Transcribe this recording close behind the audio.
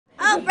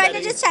Oh,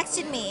 Brenda just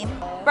texted me.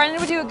 Brendan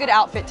would do a good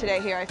outfit today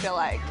here, I feel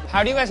like.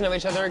 How do you guys know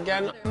each other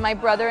again? My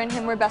brother and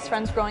him were best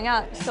friends growing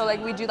up, so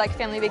like we do like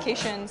family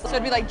vacations. So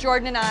it'd be like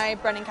Jordan and I,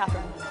 Brendan,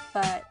 Catherine.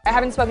 But I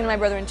haven't spoken to my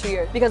brother in 2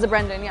 years because of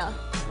Brendan, yeah.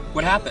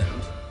 What happened?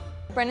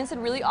 Brendan said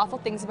really awful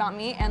things about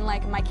me and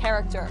like my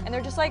character, and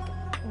they're just like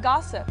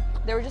gossip.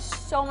 There were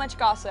just so much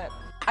gossip.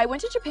 I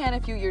went to Japan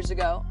a few years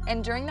ago,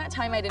 and during that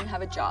time I didn't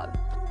have a job.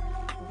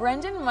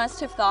 Brendan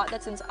must have thought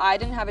that since I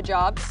didn't have a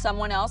job,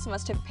 someone else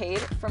must have paid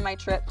for my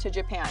trip to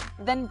Japan.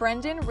 Then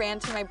Brendan ran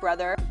to my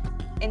brother,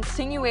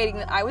 insinuating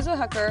that I was a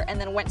hooker,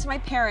 and then went to my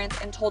parents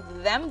and told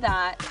them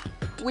that,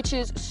 which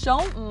is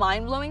so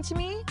mind-blowing to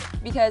me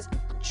because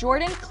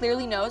Jordan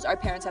clearly knows our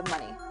parents have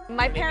money.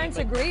 My parents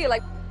agree,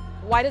 like,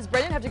 why does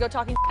Brendan have to go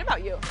talking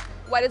about you?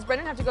 Why does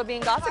Brendan have to go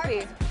being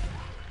gossipy?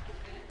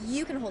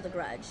 You can hold a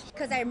grudge.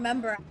 Because I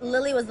remember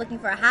Lily was looking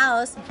for a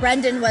house.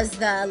 Brendan was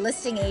the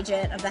listing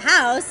agent of the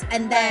house.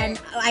 And then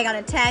I got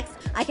a text,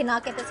 I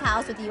cannot get this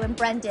house with you and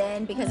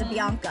Brendan because of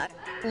Bianca.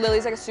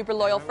 Lily's like a super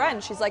loyal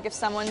friend. She's like, if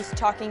someone's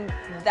talking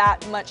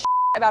that much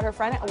about her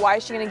friend, why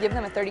is she gonna give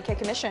them a 30K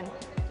commission?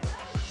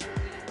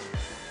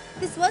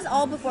 This was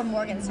all before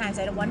Morgan's time,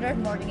 so I wonder if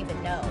Morgan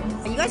even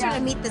knows. You guys are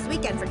gonna meet this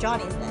weekend for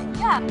Johnny's thing.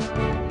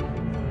 Yeah.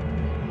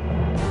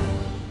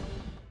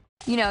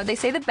 You know, they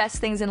say the best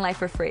things in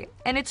life are free.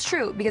 And it's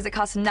true because it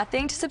costs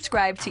nothing to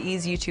subscribe to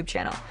E's YouTube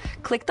channel.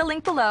 Click the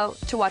link below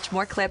to watch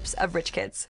more clips of Rich Kids.